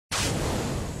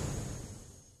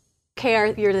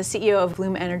KR, you're the CEO of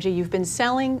Bloom Energy. You've been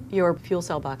selling your fuel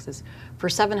cell boxes for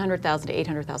 $700,000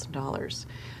 to $800,000.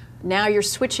 Now you're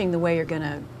switching the way you're going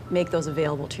to make those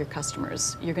available to your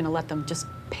customers. You're going to let them just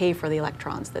pay for the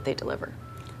electrons that they deliver.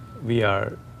 We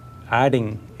are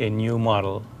adding a new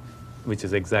model, which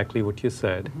is exactly what you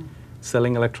said,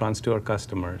 selling electrons to our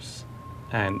customers.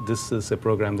 And this is a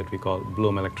program that we call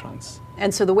Bloom Electrons.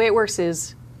 And so the way it works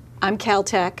is, I'm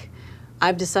Caltech.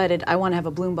 I've decided I want to have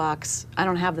a Bloom box. I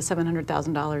don't have the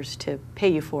 $700,000 to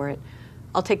pay you for it.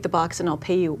 I'll take the box and I'll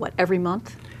pay you, what, every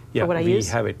month for what I use?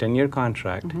 We have a 10-year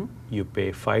contract. You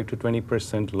pay 5 to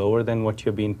 20% lower than what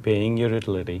you've been paying your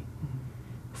utility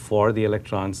for the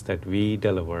electrons that we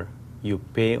deliver. You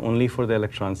pay only for the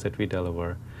electrons that we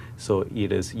deliver. So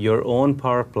it is your own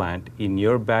power plant in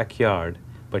your backyard,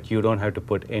 but you don't have to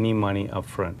put any money up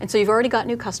front. And so you've already got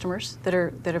new customers that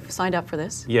have signed up for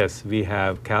this? Yes, we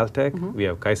have Caltech, we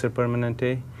have Kaiser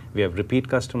Permanente, we have repeat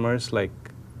customers like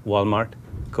Walmart,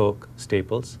 Coke,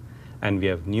 Staples, and we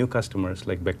have new customers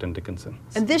like Becton Dickinson.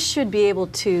 And this should be able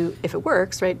to, if it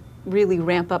works, right, really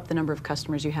ramp up the number of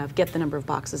customers you have, get the number of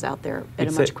boxes out there at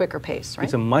a much quicker pace, right?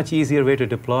 It's a much easier way to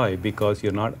deploy because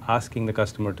you're not asking the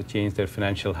customer to change their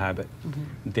financial habit.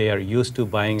 They are used to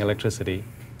buying electricity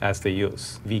as they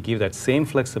use. We give that same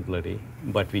flexibility,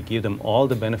 but we give them all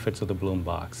the benefits of the Bloom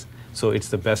box. So it's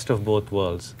the best of both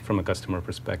worlds from a customer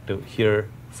perspective here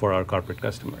for our corporate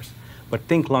customers. But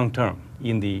think long term.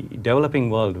 In the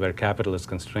developing world where capital is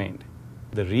constrained,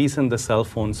 the reason the cell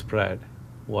phone spread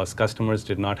was customers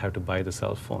did not have to buy the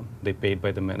cell phone. They paid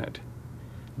by the minute.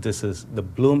 The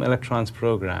Bloom Electrons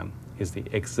program is the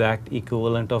exact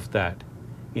equivalent of that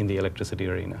in the electricity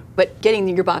arena. But getting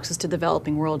your boxes to the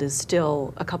developing world is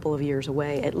still a couple of years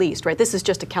away at least, right? This is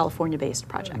just a California-based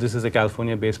project. This is a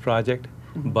California-based project,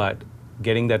 but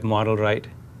getting that model right,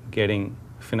 getting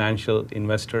financial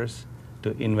investors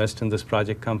to invest in this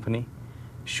project company,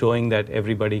 showing that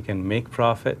everybody can make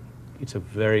profit, it's a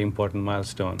very important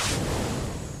milestone.